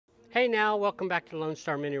Hey now, welcome back to Lone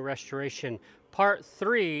Star Mini Restoration, part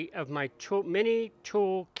 3 of my mini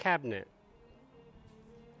tool cabinet.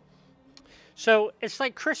 So it's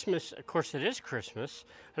like Christmas. Of course it is Christmas.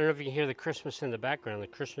 I don't know if you can hear the Christmas in the background, the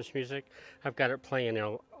Christmas music. I've got it playing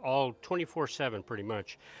all 24/7 pretty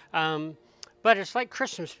much. But it's like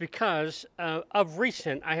Christmas because of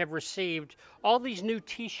recent I have received all these new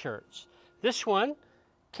t-shirts. This one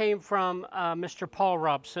came from Mr. Paul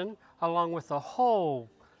Robson, along with a whole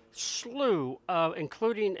slew of,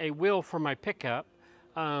 including a wheel for my pickup,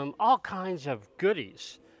 all kinds of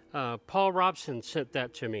goodies. Paul Robson sent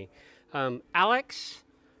that to me. Alex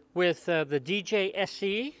with the DJ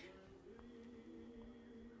SE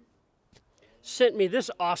sent me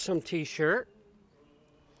this awesome t-shirt.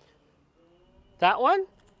 That one.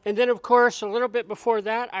 And then, of course, a little bit before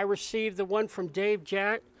that, I received the one from Dave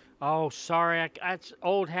Jack. Oh, sorry, that's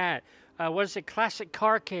old hat. What is it? Classic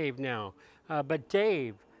Car Cave now. But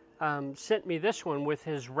Dave sent me this one with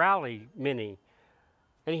his Rally Mini.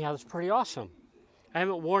 Anyhow, it's pretty awesome. I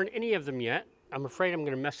haven't worn any of them yet. I'm afraid I'm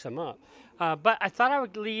going to mess them up. But I thought I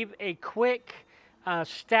would leave a quick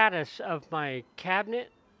status of my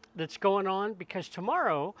cabinet that's going on, because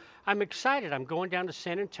tomorrow I'm excited. I'm going down to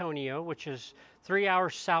San Antonio, which is 3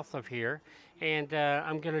 hours south of here, and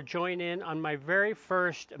I'm going to join in on my very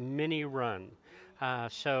first mini run.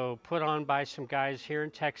 So put on by some guys here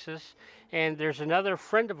in Texas, and there's another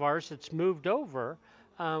friend of ours that's moved over.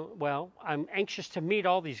 Well, I'm anxious to meet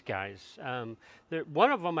all these guys.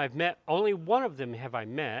 One of them I've met, only one of them have I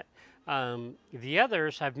met. The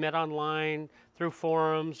others I've met online through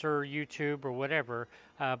forums or YouTube or whatever,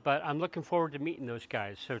 but I'm looking forward to meeting those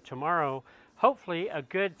guys. So tomorrow, hopefully a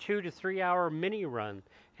good 2 to 3 hour mini run,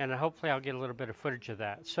 and hopefully I'll get a little bit of footage of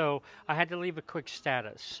that. So I had to leave a quick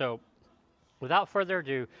status. So without further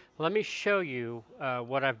ado, let me show you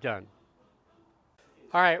what I've done.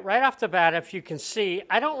 All right, right off the bat, if you can see,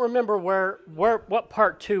 I don't remember what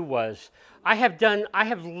part 2 was. I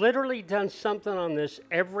have literally done something on this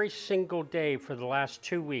every single day for the last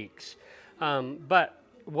 2 weeks. But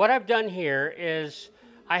what I've done here is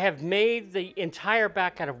I have made the entire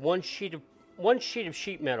back out of one sheet of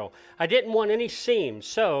sheet metal. I didn't want any seams,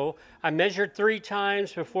 so I measured 3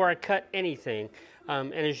 times before I cut anything.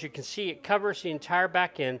 And as you can see, it covers the entire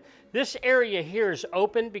back end. This area here is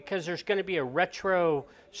open because there's going to be a retro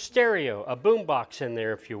stereo, a boombox in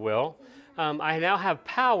there, if you will. I now have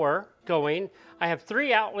power going. I have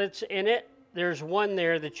 3 outlets in it. There's one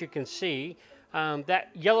there that you can see.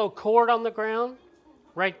 That yellow cord on the ground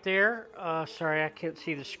right there. Sorry, I can't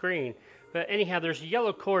see the screen. But anyhow, there's a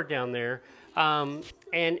yellow cord down there. And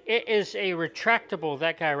it is a retractable,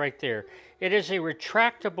 that guy right there. It is a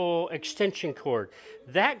retractable extension cord.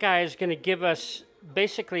 That guy is going to give us,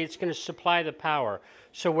 basically it's going to supply the power.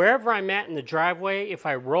 So wherever I'm at in the driveway, if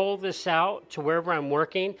I roll this out to wherever I'm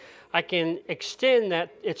working, I can extend that.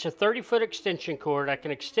 It's a 30-foot extension cord. I can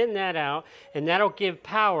extend that out, and that'll give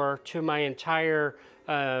power to my entire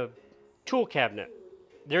tool cabinet.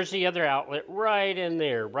 There's the other outlet right in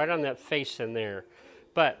there, right on that face in there.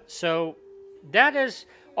 But so that is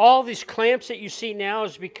all these clamps that you see now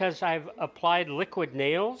is because I've applied liquid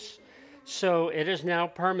nails. So it is now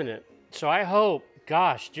permanent. So I hope,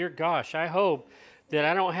 gosh, dear gosh, I hope that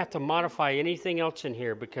I don't have to modify anything else in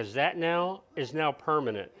here, because that now is now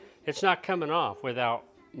permanent. It's not coming off without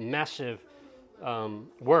massive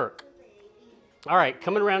work. All right,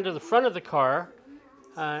 coming around to the front of the car.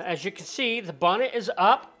 As you can see, the bonnet is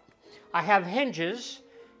up. I have hinges.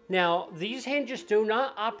 Now, these hinges do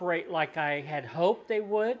not operate like I had hoped they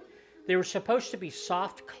would. They were supposed to be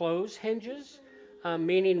soft close hinges,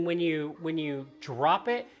 meaning when you drop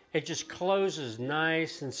it, it just closes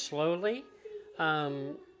nice and slowly,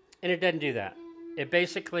 and it doesn't do that. It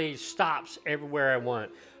basically stops everywhere I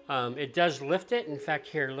want. It does lift it. In fact,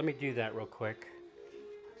 here, let me do that real quick.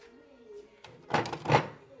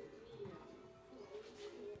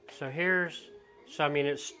 So I mean,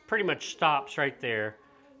 it's pretty much stops right there.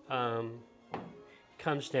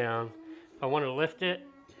 Comes down. If I want to lift it,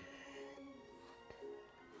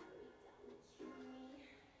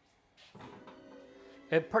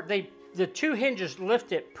 the 2 hinges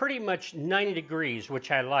lift it pretty much 90 degrees,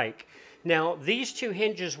 which I like. Now, these 2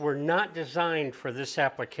 hinges were not designed for this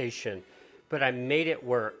application, but I made it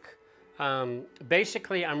work.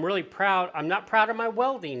 Basically, I'm really proud. I'm not proud of my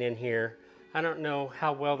welding in here. I don't know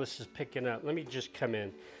how well this is picking up. Let me just come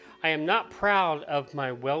in. I am not proud of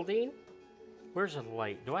my welding. Where's the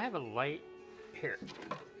light? Do I have a light? Here.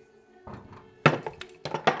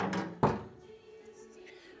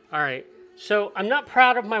 All right. So I'm not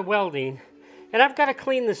proud of my welding, and I've got to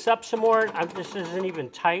clean this up some more. This isn't even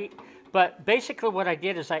tight, But basically what I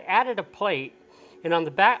did is I added a plate, and on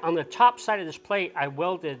the top side of this plate, I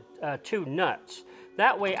welded 2 nuts.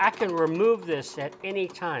 That way I can remove this at any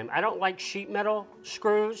time. I don't like sheet metal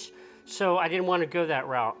screws, so I didn't want to go that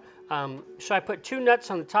route. So I put 2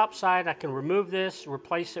 nuts on the top side. I can remove this,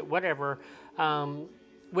 replace it, whatever. And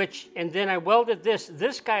then I welded this.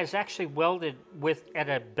 This guy is actually welded at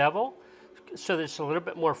a bevel, so that it's a little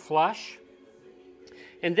bit more flush.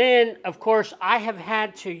 And then, of course, I have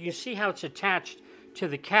had to, you see how it's attached to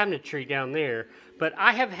the cabinetry down there, but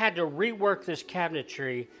I have had to rework this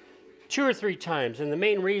cabinetry 2 or 3 times. And the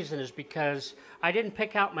main reason is because I didn't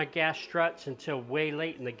pick out my gas struts until way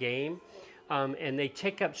late in the game. And they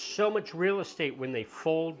take up so much real estate when they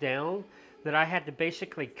fold down that I had to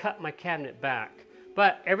basically cut my cabinet back.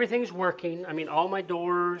 But everything's working. I mean, all my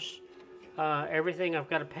doors, everything I've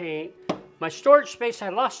got to paint. My storage space, I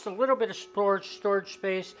lost a little bit of storage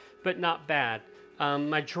space, but not bad.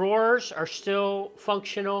 My drawers are still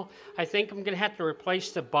functional. I think I'm going to have to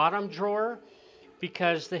replace the bottom drawer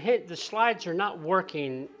because the slides are not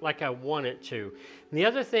working like I want it to. And the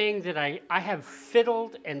other thing that I have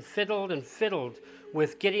fiddled and fiddled and fiddled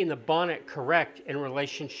with getting the bonnet correct in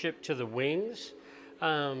relationship to the wings.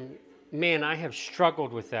 Man, I have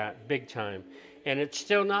struggled with that big time. And it's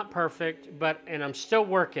still not perfect, and I'm still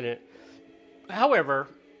working it. However,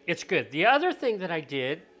 it's good. The other thing that I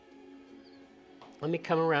did, let me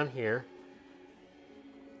come around here.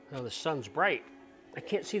 Oh, the sun's bright. I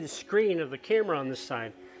can't see the screen of the camera on this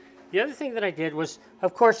side. The other thing that I did was,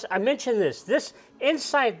 of course, I mentioned this.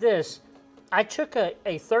 Inside this, I took a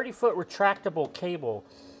 30-foot retractable cable,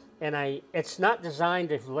 and it's not designed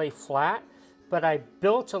to lay flat, but I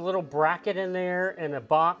built a little bracket in there and a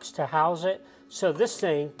box to house it. So this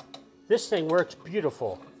thing works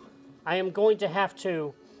beautiful. I am going to have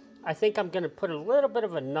to, I think I'm going to put a little bit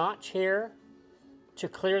of a notch here to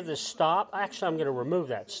clear the stop. Actually, I'm going to remove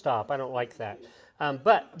that stop. I don't like that.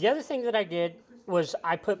 But the other thing that I did was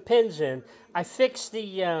I put pins in. I fixed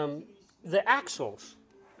the axles.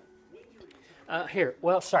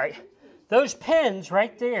 Those pins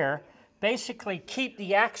right there basically keep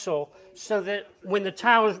the axle so that when the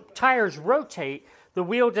tires rotate, the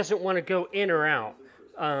wheel doesn't want to go in or out.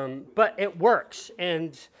 But it works.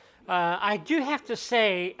 And I do have to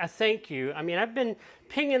say a thank you. I mean, I've been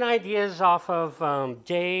pinging ideas off of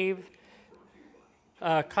Dave,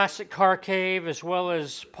 Classic Car Cave, as well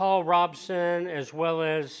as Paul Robson, as well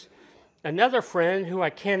as another friend who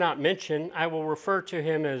I cannot mention. I will refer to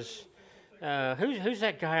him as, who's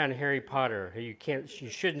that guy on Harry Potter who you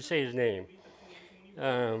shouldn't say his name?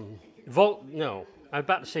 No, I'm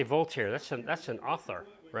about to say Voltaire. That's an author,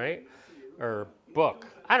 right? Or book.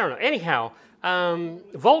 I don't know. Anyhow,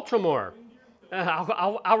 Baltimore.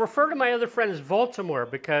 I'll refer to my other friend as Baltimore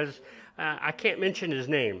because I can't mention his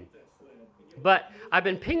name. But I've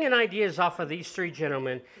been pinging ideas off of these 3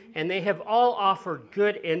 gentlemen, and they have all offered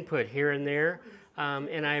good input here and there,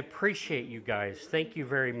 and I appreciate you guys. Thank you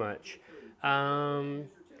very much. The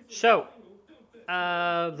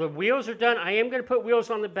wheels are done. I am going to put wheels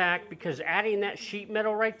on the back because adding that sheet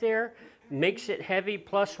metal right there makes it heavy.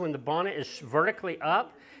 Plus, when the bonnet is vertically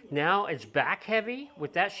up, now it's back heavy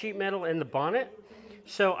with that sheet metal in the bonnet.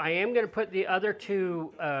 So I am going to put the other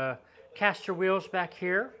 2 caster wheels back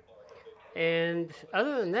here. And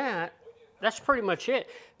other than that, that's pretty much it.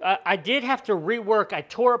 I did have to rework. I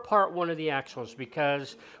tore apart one of the axles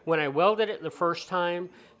because when I welded it the first time,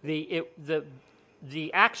 the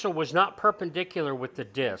axle was not perpendicular with the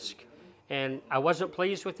disc. And I wasn't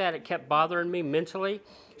pleased with that. It kept bothering me mentally.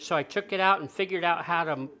 So I took it out and figured out how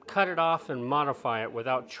to cut it off and modify it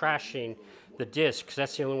without trashing the disc, because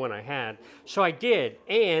that's the only one I had. So I did,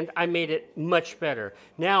 and I made it much better.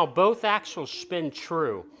 Now both axles spin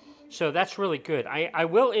true. So that's really good. I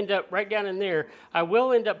will end up, right down in there, I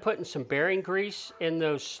will end up putting some bearing grease in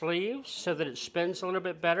those sleeves so that it spins a little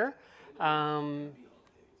bit better.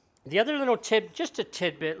 The other little just a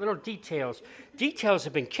tidbit, little details. Details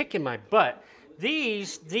have been kicking my butt.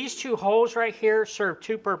 These 2 holes right here serve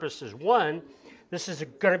 2 purposes. One, this is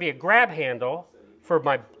going to be a grab handle for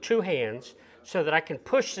my 2 hands so that I can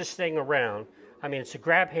push this thing around. I mean, it's a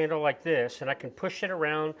grab handle like this, and I can push it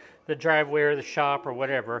around the driveway or the shop or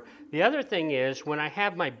whatever. The other thing is, when I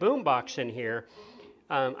have my boom box in here,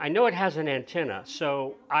 I know it has an antenna,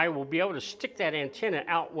 so I will be able to stick that antenna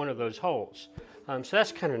out one of those holes. So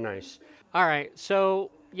that's kind of nice. All right, so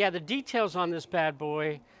yeah, the details on this bad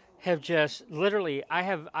boy have just literally, I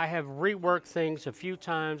have reworked things a few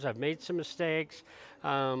times. I've made some mistakes.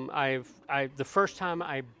 The first time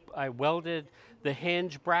I welded the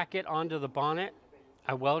hinge bracket onto the bonnet,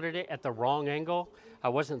 I welded it at the wrong angle. I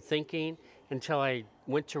wasn't thinking, until I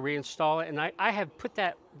went to reinstall it. And I have put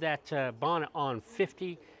that bonnet on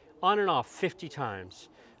and off 50 times.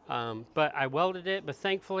 But I welded it, but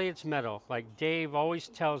thankfully it's metal. Like Dave always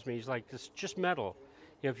tells me, he's like, it's just metal.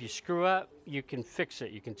 You know, if you screw up, you can fix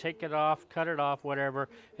it. You can take it off, cut it off, whatever,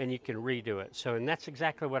 and you can redo it. So, and that's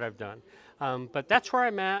exactly what I've done. But that's where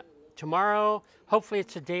I'm at. Tomorrow, hopefully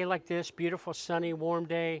it's a day like this, beautiful, sunny, warm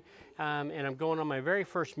day, and I'm going on my very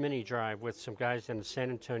first mini drive with some guys in San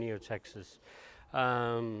Antonio, Texas.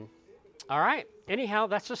 All right, anyhow,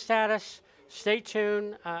 that's the status. Stay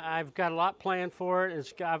tuned. I've got a lot planned for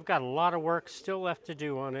it. I've got a lot of work still left to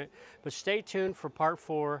do on it, but stay tuned for part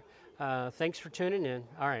 4. Thanks for tuning in.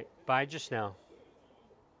 All right, bye just now.